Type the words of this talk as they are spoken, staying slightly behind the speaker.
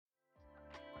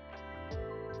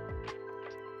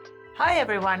Hi,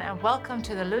 everyone, and welcome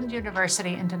to the Lund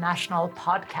University International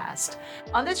Podcast.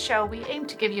 On this show, we aim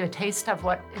to give you a taste of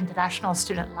what international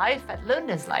student life at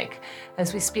Lund is like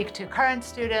as we speak to current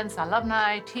students,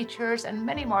 alumni, teachers, and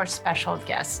many more special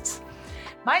guests.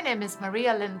 My name is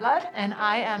Maria Lindblad, and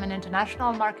I am an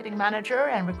international marketing manager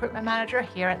and recruitment manager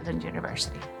here at Lund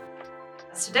University.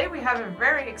 Today we have a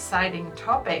very exciting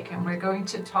topic, and we're going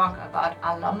to talk about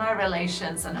alumni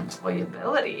relations and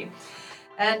employability.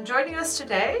 And joining us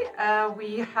today,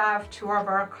 we have two of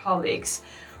our colleagues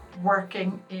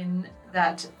working in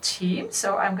that team.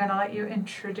 So I'm going to let you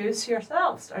introduce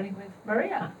yourself, starting with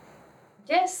Maria.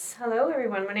 Yes, hello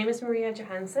everyone. My name is Maria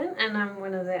Johansson, and I'm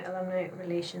one of the alumni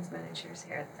relations managers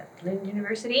here at Lund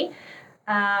University.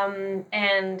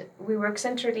 And we work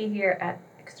centrally here at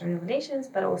external relations,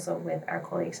 but also with our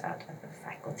colleagues out at the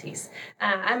faculties.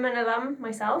 I'm an alum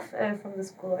myself from the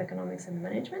School of Economics and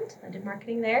Management. I did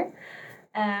marketing there.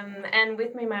 And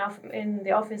with me in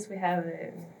the office we have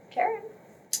Karen.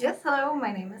 Yes, hello.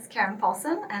 My name is Karen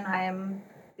Paulson, and I am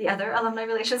the other alumni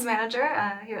relations manager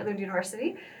here at Lund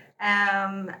University.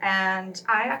 And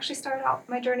I actually started out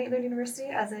my journey at Lund University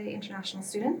as an international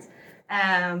student,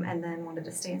 and then wanted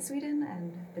to stay in Sweden,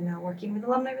 and been now working with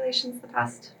alumni relations the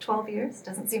past 12 years.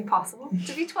 Doesn't seem possible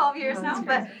to be 12 years now,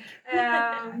 but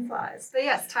time flies. But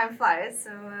yes, time flies.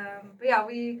 So, but yeah,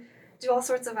 we do all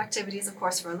sorts of activities, of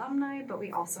course, for alumni, but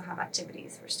we also have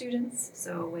activities for students.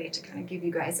 So a way to kind of give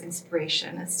you guys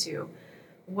inspiration as to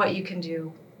what you can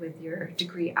do with your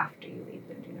degree after you leave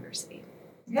Lund University.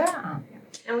 Yeah.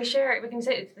 And we share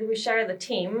the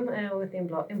team with the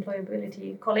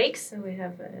employability colleagues. So we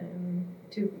have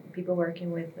two people working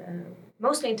with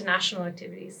mostly international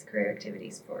activities, career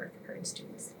activities for current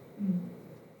students.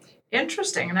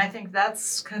 Interesting. And I think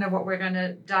that's kind of what we're going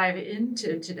to dive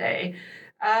into today.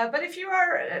 But if you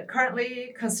are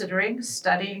currently considering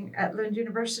studying at Lund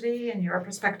University and you're a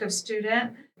prospective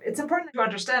student, it's important to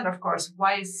understand, of course,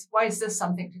 why is this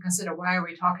something to consider? Why are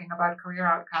we talking about career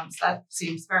outcomes? That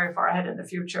seems very far ahead in the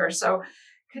future. So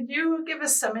could you give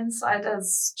us some insight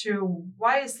as to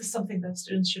why is this something that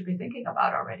students should be thinking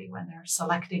about already when they're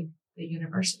selecting the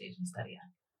university to study at?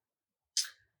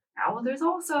 Yeah, well, there's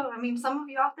also, some of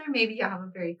you out there, maybe you have a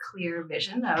very clear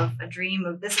vision of a dream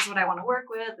of this is what I want to work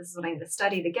with, this is what I need to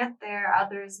study to get there.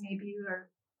 Others, maybe you are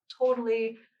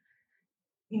totally,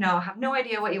 have no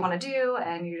idea what you want to do,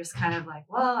 and you're just kind of like,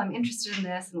 well, I'm interested in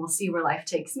this, and we'll see where life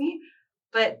takes me.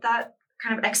 But that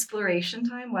kind of exploration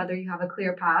time, whether you have a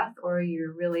clear path or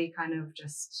you're really kind of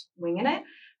just winging it,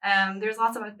 there's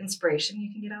lots of inspiration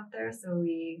you can get out there. So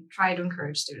we try to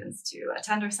encourage students to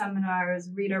attend our seminars,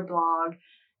 read our blog,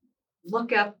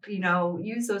 look up,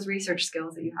 use those research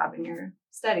skills that you have in your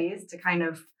studies to kind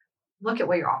of look at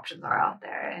what your options are out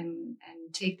there, and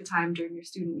take the time during your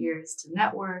student years to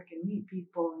network and meet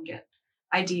people and get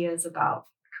ideas about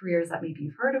careers that maybe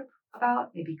you've heard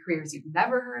about, maybe careers you've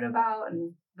never heard about,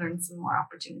 and learn some more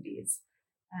opportunities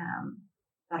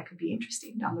that could be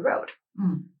interesting down the road.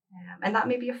 And that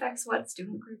maybe affects what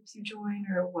student groups you join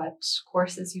or what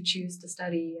courses you choose to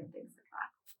study and things like that.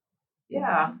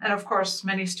 Yeah, and of course,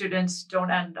 many students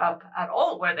don't end up at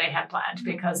all where they had planned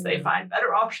because they find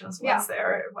better options once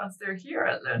they're here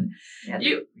at Lund.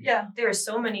 There are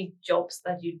so many jobs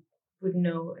that you wouldn't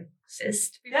know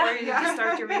exist before you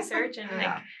start your research, and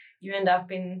you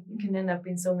can end up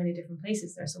in so many different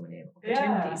places. There are so many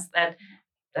opportunities that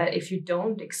if you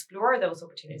don't explore those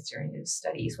opportunities during your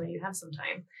studies when you have some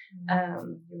time,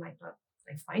 you might not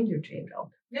find your dream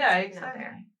job. Yeah, exactly.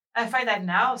 I find that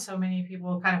now so many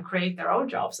people kind of create their own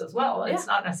jobs as well. It's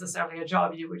not necessarily a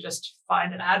job you would just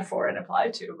find an ad for and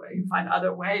apply to, but you find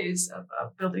other ways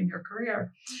of building your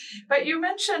career. But you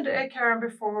mentioned, Karen,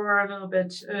 before a little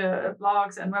bit,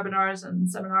 blogs and webinars and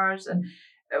seminars. And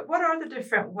what are the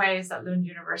different ways that Lund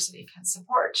University can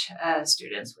support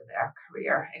students with their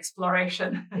career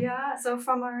exploration? Yeah, so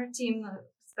from our team,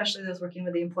 especially those working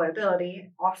with the employability,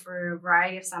 offer a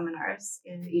variety of seminars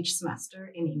in each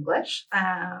semester in English.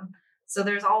 So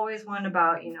there's always one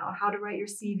about, how to write your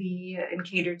CV and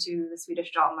cater to the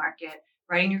Swedish job market,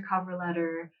 writing your cover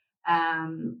letter,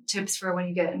 tips for when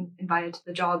you get invited to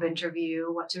the job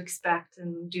interview, what to expect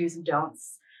and do's and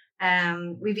don'ts.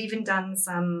 We've even done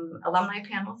some alumni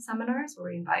panel seminars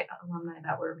where we invite alumni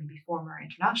that were maybe former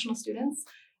international students,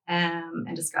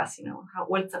 and discuss,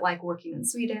 what's it like working in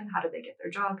Sweden? How did they get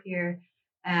their job here?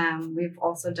 We've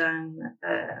also done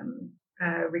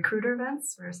recruiter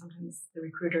events where sometimes the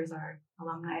recruiters are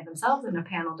alumni themselves, in a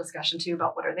panel discussion too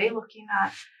about what are they looking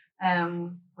at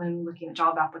when looking at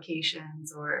job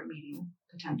applications or meeting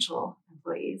potential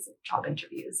employees, job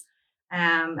interviews.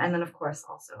 And then, of course,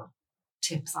 also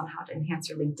tips on how to enhance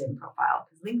your LinkedIn profile,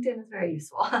 because LinkedIn is very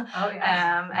useful. Oh,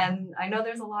 yeah. And I know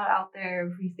there's a lot out there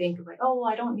who think of like, oh,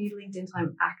 well, I don't need LinkedIn until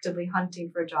I'm actively hunting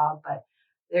for a job, but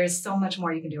there's so much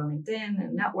more you can do on LinkedIn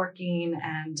and networking.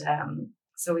 And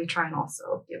so we try and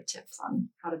also give tips on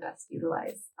how to best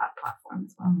utilize that platform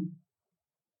as well.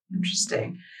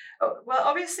 Interesting. Well,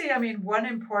 obviously, I mean, one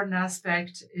important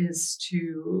aspect is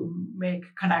to make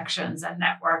connections and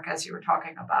network, as you were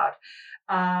talking about.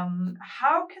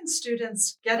 How can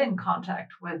students get in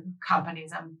contact with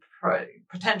companies and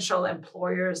potential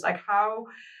employers? Like,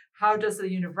 how does the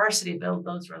university build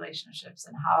those relationships,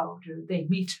 and how do they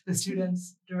meet the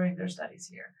students during their studies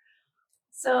here?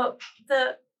 So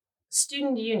the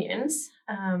student unions,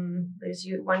 there's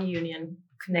one union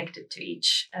connected to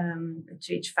each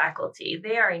faculty.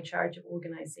 They are in charge of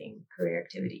organizing career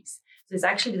activities. So it's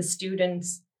actually the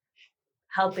students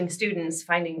helping students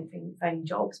finding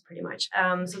jobs, pretty much.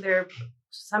 So there are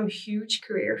some huge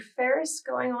career fairs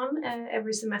going on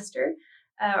every semester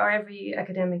or every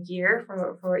academic year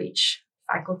for each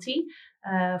faculty.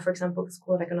 For example, the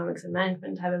School of Economics and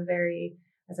Management has a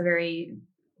very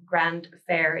grand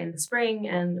fair in the spring,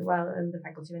 and the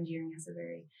Faculty of Engineering has a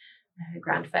very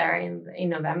grand fair in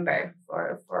November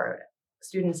for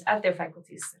students at their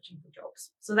faculties searching for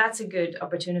jobs. So that's a good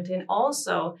opportunity. And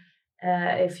also,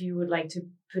 if you would like to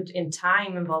put in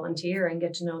time and volunteer and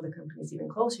get to know the companies even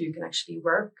closer, you can actually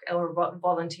work or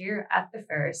volunteer at the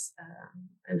fairs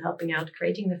and helping out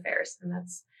creating the fairs. And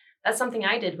that's something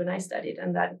I did when I studied,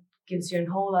 and that gives you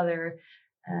a whole other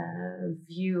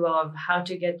view of how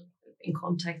to get in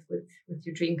contact with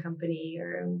your dream company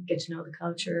or get to know the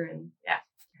culture, and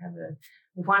have a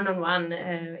one-on-one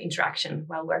interaction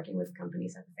while working with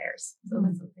companies at the fairs. So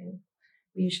that's something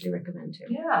we usually recommend too.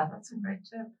 Yeah, that's a great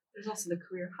tip. There's also the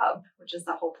Career Hub, which is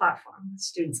the whole platform.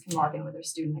 Students can log in with their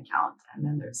student account, and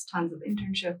then there's tons of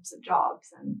internships and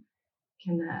jobs, and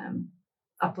can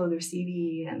upload their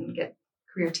CV and get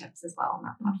career tips as well on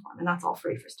that platform. And that's all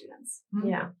free for students.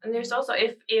 Yeah, and there's also,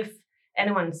 if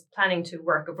anyone's planning to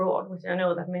work abroad, which I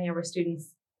know that many of our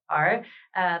students are,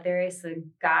 there is a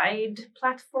guide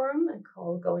platform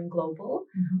called Going Global,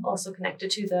 also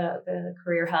connected to the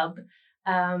Career Hub,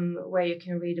 where you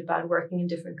can read about working in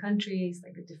different countries,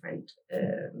 like the different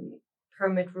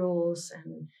permit rules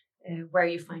and where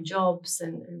you find jobs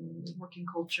and working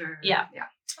culture. Yeah.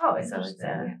 Oh, so it's,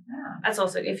 yeah. That's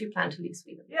also if you plan to leave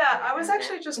Sweden. Yeah, I was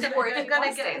actually just going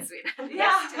to stay in Sweden.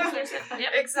 Yeah,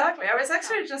 exactly. I was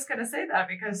actually just going to say that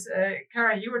because,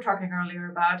 Karen, you were talking earlier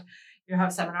about you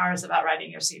have seminars about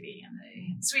writing your CV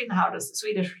in Sweden. How does the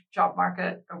Swedish job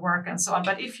market work and so on?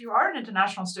 But if you are an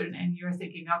international student and you're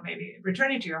thinking of maybe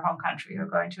returning to your home country or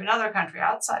going to another country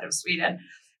outside of Sweden,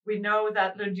 we know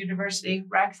that Lund University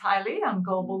ranks highly on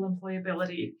global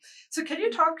employability. So can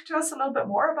you talk to us a little bit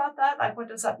more about that? Like, what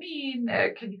does that mean?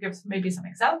 Can you give maybe some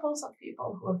examples of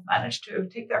people who have managed to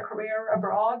take their career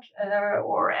abroad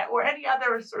or any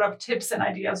other sort of tips and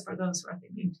ideas for those who are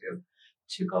thinking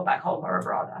to go back home or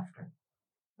abroad after?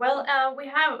 Well, we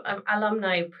have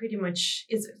alumni pretty much,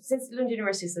 since Lund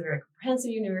University is a very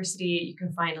comprehensive university, you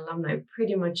can find alumni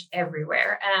pretty much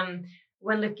everywhere.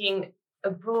 When looking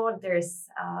abroad, there's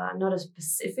not a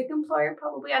specific employer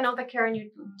probably. I know that, Karen, you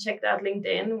checked out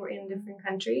LinkedIn. We're in different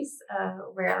countries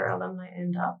where our alumni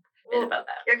end up. A bit about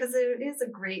that. Yeah, because it is a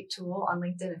great tool on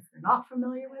LinkedIn if you're not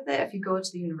familiar with it. If you go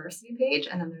to the university page,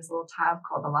 and then there's a little tab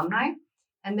called Alumni,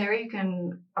 and there you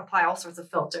can apply all sorts of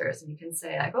filters, and you can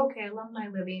say like, okay, alumni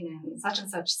living in such and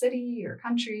such city or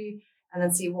country, and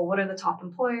then see, well, what are the top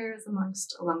employers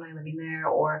amongst alumni living there?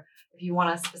 Or if you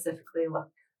want to specifically look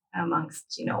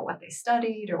amongst, what they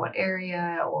studied or what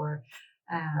area or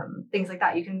things like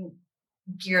that, you can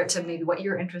gear it to maybe what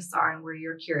your interests are and where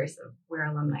you're curious of where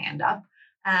alumni end up.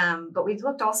 But we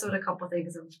looked also at a couple of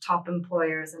things of top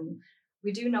employers, and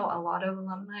we do know a lot of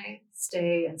alumni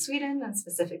stay in Sweden and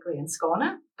specifically in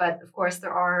Skåne. But of course,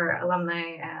 there are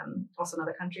alumni also in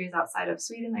other countries outside of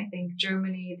Sweden. I think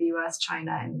Germany, the US,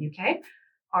 China, and the UK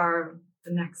are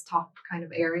the next top kind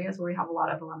of areas where we have a lot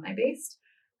of alumni based.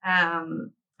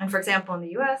 And for example, in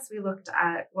the US, we looked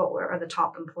at what are the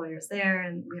top employers there.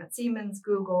 And we had Siemens,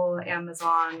 Google,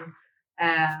 Amazon,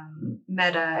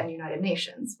 Meta, and United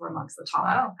Nations were amongst the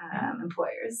top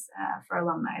employers for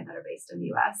alumni that are based in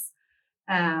the US.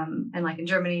 And like in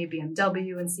Germany,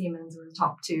 BMW and Siemens were the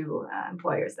top two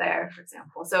employers there, for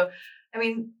example. So, I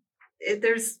mean,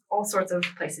 there's all sorts of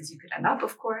places you could end up,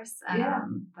 of course. But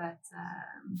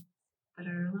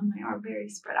our alumni are very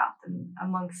spread out and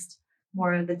amongst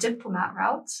more the diplomat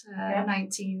route.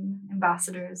 19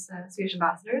 ambassadors, Swedish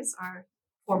ambassadors are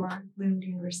former Lund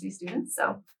University students.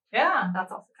 So Yeah.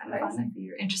 that's also kind of fun if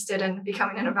you're interested in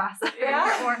becoming an ambassador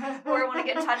or want to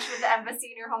get in touch with the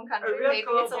embassy in your home country. Maybe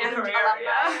it's a Lund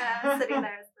alumni sitting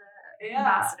there as the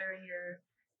ambassador in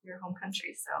your home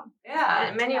country. So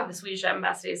many of the Swedish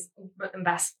embassies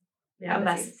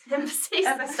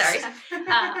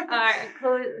are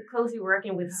closely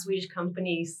working with Swedish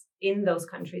companies in those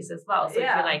countries as well. So if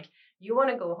you're like, you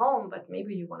want to go home, but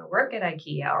maybe you want to work at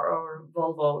IKEA or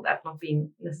Volvo, that not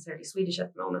being necessarily Swedish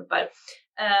at the moment, but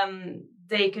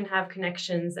they can have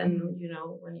connections. And, you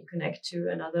know, when you connect to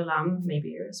another alum, maybe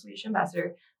you're a Swedish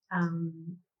ambassador,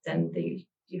 then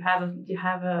you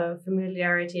have a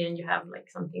familiarity and you have like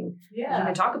something you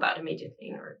can talk about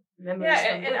immediately or memories.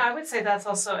 And I would say that's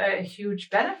also a huge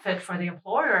benefit for the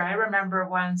employer. I remember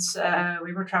once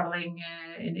we were traveling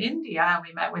in India and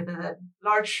we met with a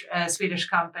large Swedish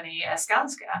company,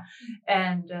 Skanska,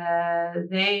 and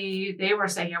they were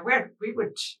saying,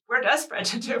 we're desperate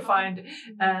to find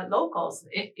locals,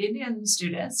 Indian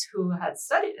students who had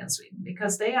studied in Sweden,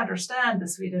 because they understand the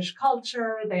Swedish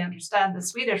culture, they understand the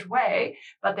Swedish way,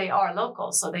 but they are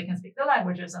locals, so they can speak the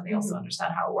languages and they also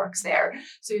understand how it works there.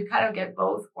 So you kind of get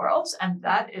both worlds, and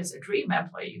that is a dream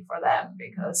employee for them,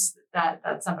 because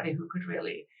that's somebody who could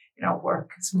really, you know,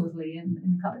 work smoothly in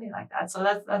a company like that. So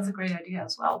that's a great idea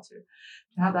as well to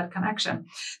have that connection.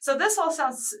 So this all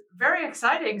sounds very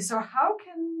exciting. So how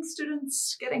can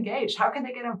students get engaged? How can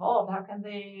they get involved? How can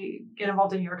they get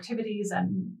involved in your activities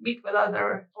and meet with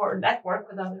other or network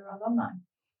with other alumni?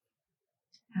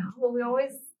 Well, we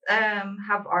always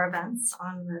have our events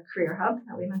on the Career Hub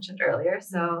that we mentioned earlier.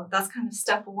 So that's kind of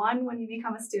step one when you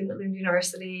become a student at Lund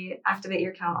University. Activate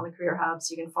your account on the Career Hub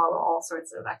so you can follow all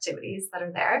sorts of activities that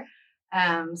are there.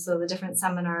 So the different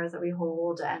seminars that we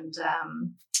hold, and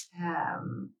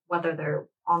whether they're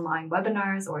online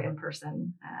webinars or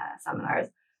in-person seminars,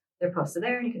 they're posted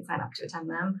there and you can sign up to attend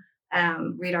them.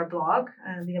 Read our blog.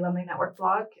 The Alumni Network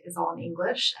blog is all in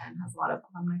English and has a lot of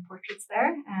alumni portraits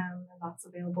there, and that's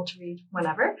available to read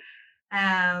whenever.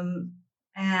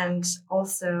 And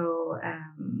also,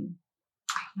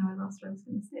 now I lost what I was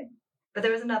going to say. But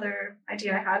there was another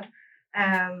idea I had.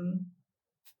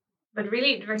 But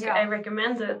really, I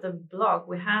recommend the blog.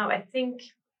 We have, I think,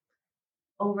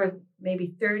 over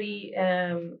maybe 30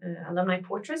 alumni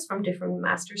portraits from different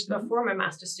masters, former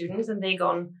master students, and they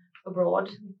gone abroad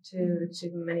to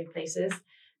many places.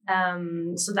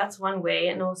 So that's one way.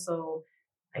 And also,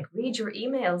 like, read your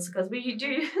emails, because we do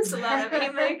use a lot of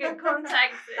email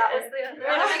contact. That was the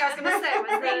other thing I was going to say,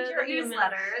 was read your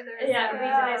newsletter.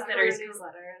 Read the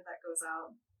newsletter that goes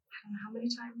out, I don't know how many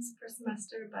times per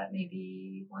semester, but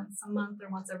maybe once a month or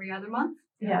once every other month.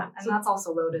 Yeah. And that's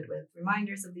also loaded with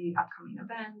reminders of the upcoming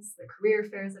events, the career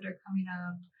fairs that are coming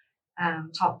up,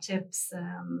 top tips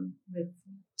with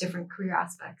different career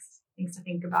aspects, things to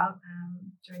think about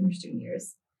during your student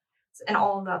years. So, and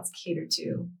all of that's catered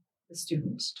to the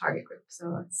student target group.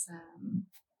 So it's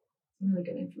really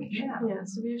good information. Yeah.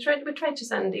 So we try to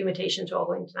send invitation to all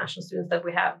the international students that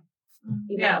we have.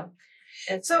 Yeah.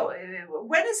 So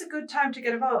when is a good time to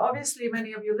get involved? Obviously,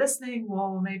 many of you listening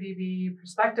will maybe be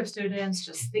prospective students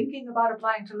just thinking about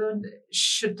applying to Lund.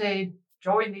 Should they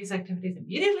join these activities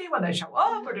immediately when they show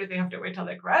up, or do they have to wait till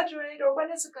they graduate? Or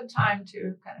when is a good time to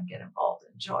kind of get involved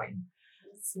and join?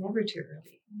 It's never too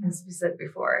early, as we said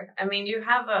before. I mean,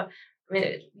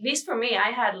 at least for me, I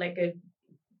had like a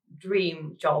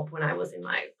dream job when I was in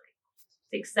my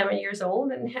 6-7 years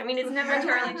old, and I mean, it's never too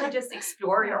early to just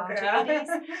explore your opportunities.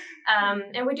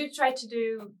 And we do try to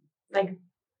do like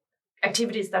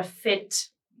activities that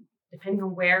fit depending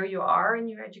on where you are in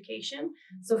your education.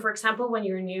 So, for example, when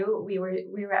you're new, we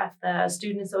were at the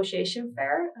Student Association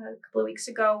Fair a couple of weeks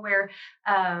ago, where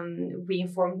we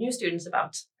informed new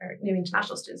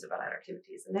international students about our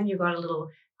activities, and then you got a little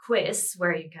quiz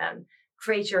where you can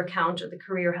create your account at the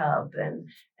Career Hub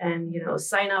and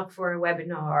sign up for a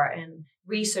webinar and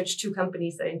research 2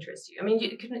 companies that interest you. I mean,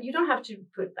 you don't have to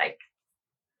put like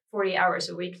 40 hours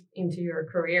a week into your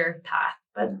career path,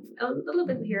 but a little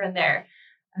bit here and there.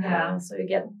 So you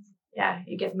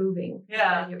get moving.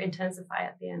 Yeah. And you intensify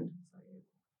at the end.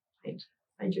 So you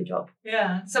find your job.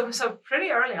 Yeah. So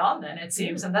pretty early on then, it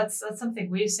seems. And that's something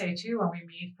we say too when we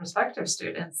meet prospective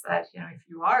students, that, if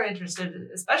you are interested,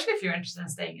 especially if you're interested in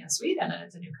staying in Sweden and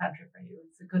it's a new country for you,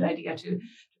 it's a good idea to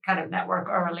kind of network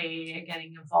early and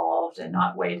getting involved and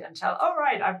not wait until, oh,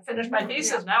 right, I've finished my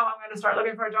thesis. Now I'm going to start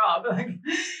looking for a job.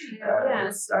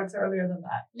 It starts earlier than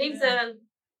that.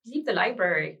 Leave the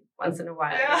library once in a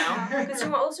while, because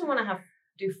you also want to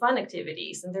do fun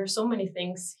activities, and there's so many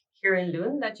things here in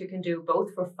Lund that you can do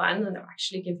both for fun and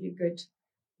actually give you good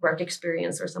work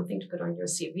experience or something to put on your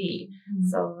CV.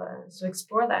 So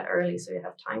explore that early so you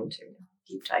have time to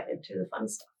deep dive into the fun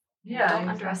stuff. Yeah, don't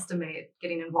underestimate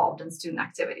getting involved in student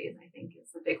activities. I think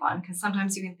is the big one, because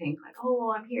sometimes you can think like,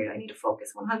 oh, I'm here, I need to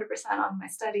focus 100% on my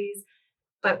studies.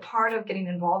 But part of getting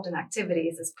involved in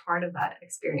activities is part of that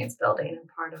experience building and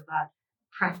part of that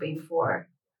prepping for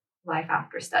life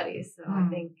after studies. So I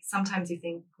think sometimes you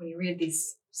think when you read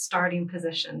these starting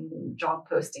position job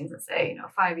postings that say,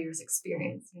 5 years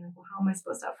experience, you're like, well, how am I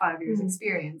supposed to have 5 years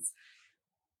experience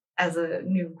as a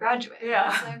new graduate?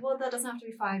 Yeah. It's like, well, that doesn't have to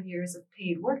be 5 years of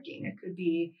paid working. It could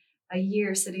be a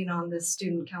year sitting on this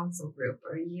student council group,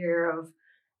 or a year of,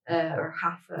 or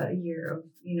half a year of,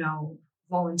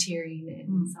 volunteering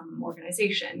in some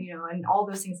organization, and all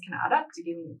those things can add up to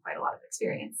giving you quite a lot of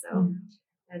experience. So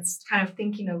it's kind of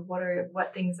thinking of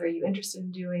what things are you interested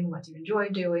in doing, what do you enjoy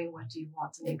doing, what do you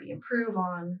want to maybe improve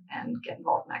on, and get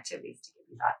involved in activities to give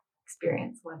you that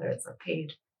experience, whether it's a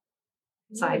paid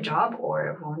side job or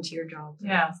a volunteer job, or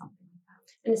something like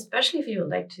that. And especially if you would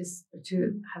like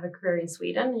to have a career in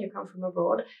Sweden and you come from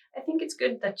abroad, I think it's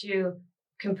good that you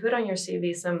can put on your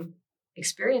CV some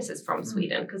experiences from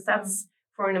Sweden, because that's,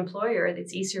 for an employer,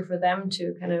 it's easier for them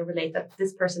to kind of relate that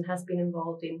this person has been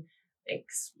involved in,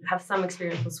 have some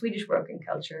experience with Swedish working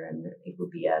culture, and it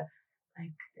would be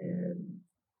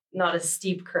not a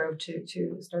steep curve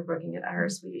to start working at our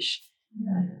Swedish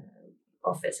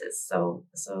offices. So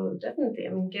definitely,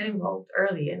 get involved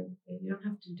early, and you don't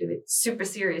have to do it super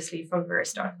seriously from the very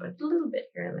start, but a little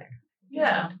bit here and there.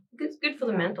 Yeah, it's good for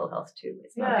the mental health too.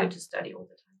 It's not good to study all the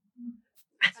time.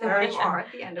 So if you are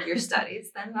at the end of your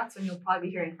studies, then that's when you'll probably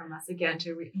be hearing from us again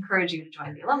to encourage you to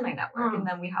join the alumni network. And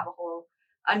then we have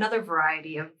another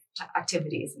variety of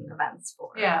activities and events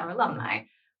for our alumni.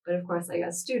 But of course,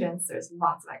 as students, there's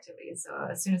lots of activities. So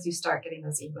as soon as you start getting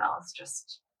those emails,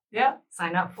 just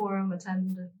sign up for them,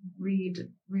 attend, read,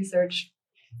 research,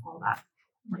 all that.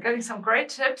 We're getting some great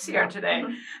tips here today.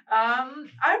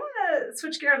 I want to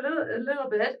switch gear a little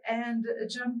bit and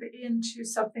jump into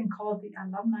something called the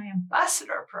Alumni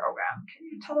Ambassador Program. Can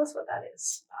you tell us what that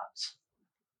is about?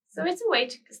 So it's a way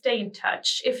to stay in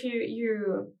touch. If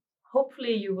you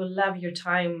hopefully you will love your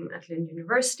time at Lund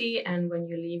University, and when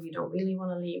you leave, you don't really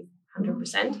want to leave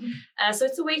 100%. So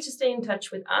it's a way to stay in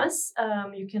touch with us.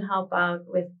 You can help out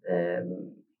with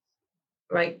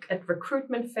at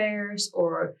recruitment fairs,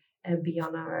 or be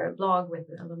on our blog with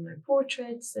alumni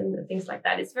portraits and things like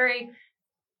that. It's very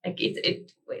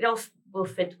it all will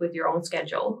fit with your own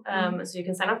schedule. So you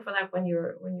can sign up for that when you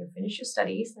finish your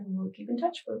studies, and we'll keep in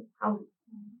touch with how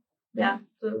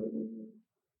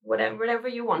whatever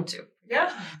you want to.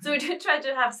 So we do try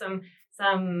to have some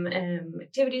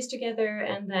activities together,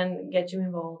 and then get you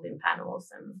involved in panels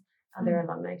and other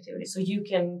alumni activities, so you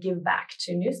can give back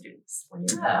to new students when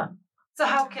you're done. So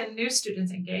how can new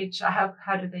students engage?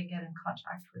 How do they get in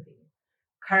contact with the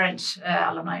current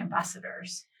alumni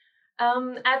ambassadors?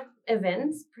 At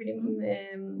events,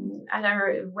 at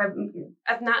our web.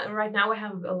 Right now, we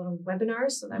have a lot of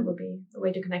webinars, so that will be the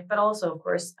way to connect. But also, of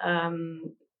course,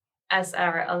 as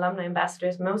our alumni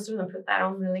ambassadors, most of them put that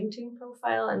on the LinkedIn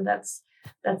profile, and that's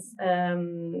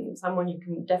someone you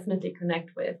can definitely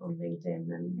connect with on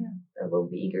LinkedIn, and they will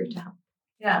be eager to help.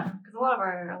 Yeah, because a lot of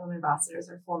our alumni ambassadors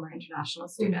are former international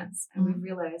students, and we've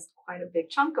realized quite a big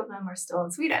chunk of them are still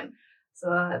in Sweden.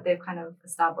 So they've kind of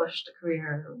established a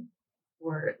career,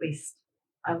 or at least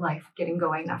a life getting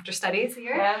going after studies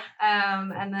here.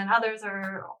 And then others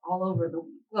are all over the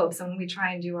globe. So when we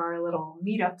try and do our little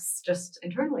meetups just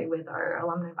internally with our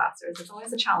alumni ambassadors, it's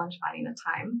always a challenge finding a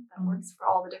time that works for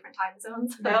all the different time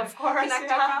zones. Of course,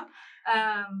 from.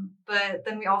 But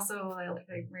then we also, like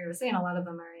Maria was saying, a lot of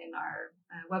them are in our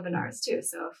webinars too.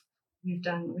 So we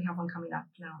have one coming up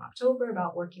now in October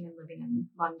about working and living in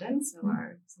London. So some of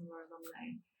our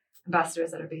alumni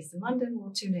ambassadors that are based in London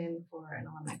will tune in for an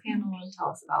alumni panel and tell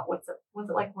us about what's it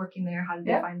like working there, how did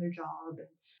they find their job, and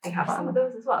they have some of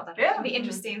those as well. That can be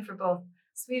interesting for both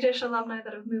Swedish alumni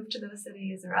that have moved to those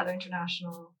cities, or other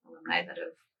international alumni that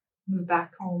have moved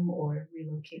back home or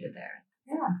relocated there.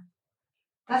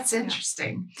 That's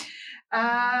interesting.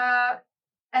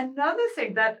 Another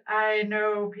thing that I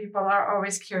know people are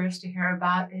always curious to hear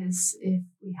about is if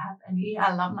we have any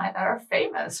alumni that are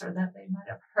famous or that they might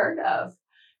have heard of.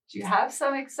 Do you have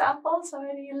some examples of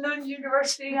any Lund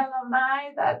University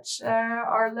alumni that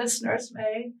our listeners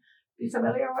may be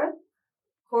familiar with?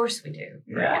 Of course we do.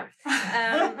 Yeah.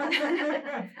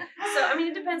 So,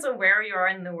 it depends on where you are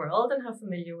in the world and how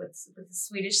familiar with the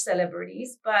Swedish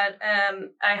celebrities. But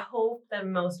I hope that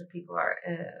most of people are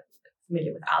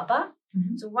familiar with ABBA.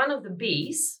 Mhm. So one of the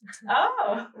Bs,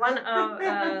 Oh. one of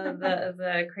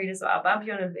the creators of ABBA,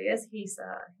 Björn Ulvaeus, he's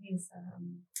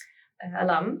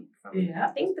alum from I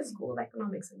think the School of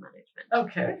Economics and Management.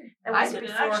 Okay. That was I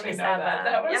didn't before actually his know that.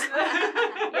 That was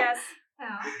yes.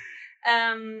 Yeah.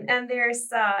 And there's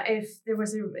if there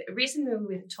was a recent movie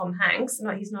with Tom Hanks.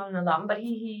 No, he's not an alum, but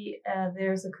he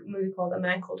there's a movie called A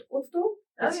Man Called Otto.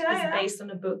 It's based on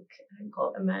a book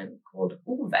called A Man Called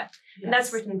Ove. Yes. And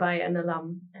that's written by an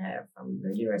alum from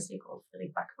the university called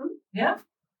Fredrik Backman. Yeah.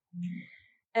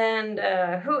 And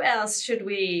who else should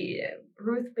we?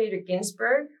 Ruth Bader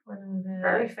Ginsburg, one of the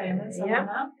very famous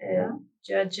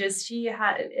judges. She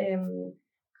had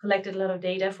collected a lot of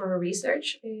data for her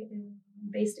research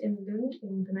based in Lund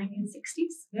in the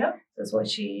 1960s. Yeah. That's what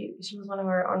she was one of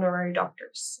our honorary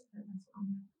doctors.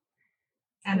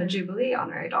 And a Jubilee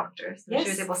honorary doctor. So she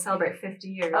was able to celebrate 50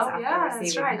 years after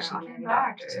receiving her honorary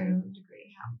doctorate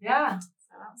degree. Yeah.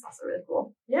 So that was also really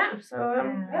cool. Yeah. So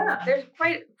there's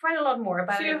quite a lot more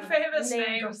about a few famous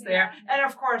names there. And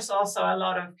of course also a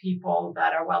lot of people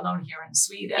that are well known here in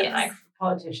Sweden, like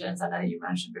politicians, and then you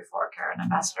mentioned before Karen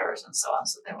ambassadors and so on.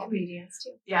 So they will be comedians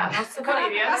too. Yeah, lots of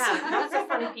comedians. Lots of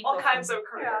funny people. All kinds of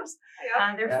careers.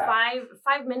 Yeah. There are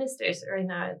five ministers right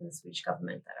now in the Swedish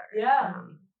government that are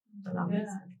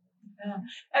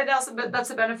And also, but that's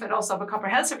the benefit also of a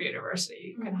comprehensive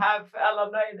university. You can have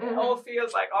alumni in all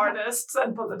fields, like artists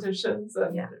and politicians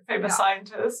and famous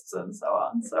scientists and so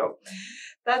on. So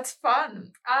that's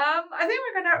fun. I think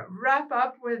we're going to wrap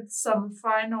up with some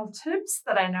final tips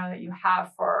that I know that you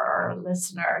have for our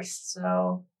listeners.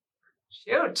 So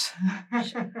shoot.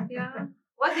 Yeah.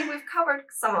 Well, I think we've covered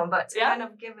some of them, but to kind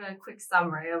of give a quick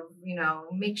summary of,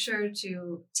 make sure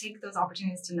to take those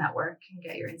opportunities to network and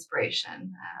get your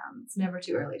inspiration. It's never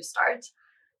too early to start.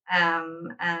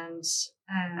 And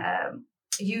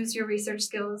use your research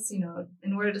skills,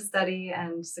 in order to study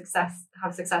and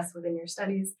have success within your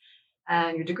studies.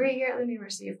 And your degree here at the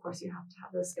university, of course, you have to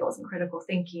have those skills in critical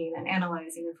thinking and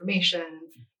analyzing information.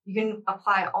 You can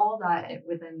apply all that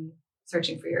within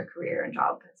searching for your career and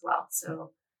job as well.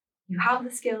 So you have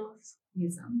the skills,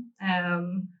 use them.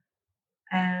 And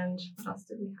what else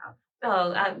did we have?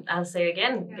 Well, I'll say it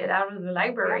again, get out of the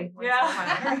library.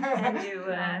 And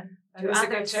do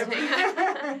other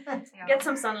things. Get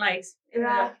some sunlight in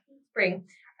the spring.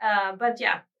 But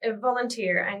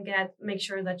volunteer and make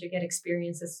sure that you get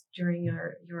experiences during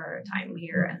your time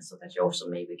here, and so that you also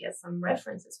maybe get some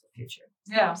references for future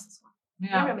jobs as well.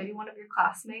 Yeah. Maybe one of your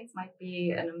classmates might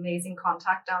be an amazing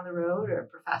contact down the road, or a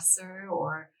professor,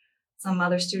 or some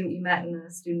other student you met in a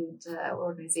student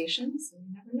organization. So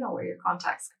you never know where your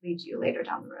contacts could lead you later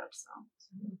down the road. So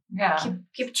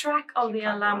keep track of the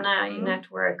alumni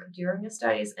network during your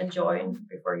studies and join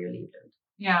before you leave them.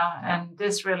 Yeah, and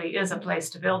this really is a place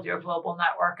to build your global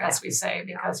network, as we say,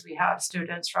 because we have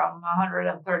students from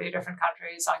 130 different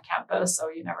countries on campus, so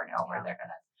you never know where they're going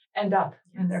to end up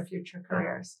in their future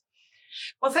careers.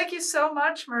 Well, thank you so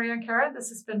much, Maria and Karen. This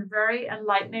has been very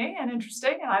enlightening and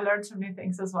interesting, and I learned some new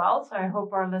things as well. So I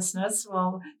hope our listeners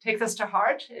will take this to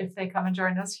heart if they come and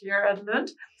join us here at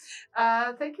Lund.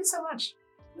 Thank you so much.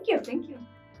 Thank you.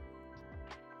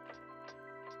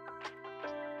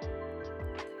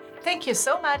 Thank you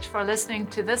so much for listening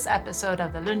to this episode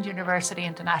of the Lund University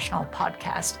International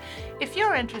Podcast. If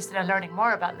you're interested in learning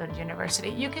more about Lund University,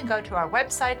 you can go to our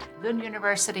website,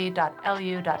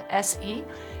 lunduniversity.lu.se. You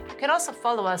can also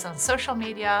follow us on social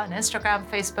media, on Instagram,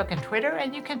 Facebook, and Twitter,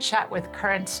 and you can chat with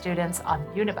current students on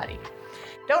Unibuddy.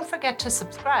 Don't forget to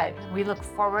subscribe. We look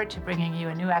forward to bringing you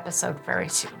a new episode very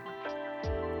soon.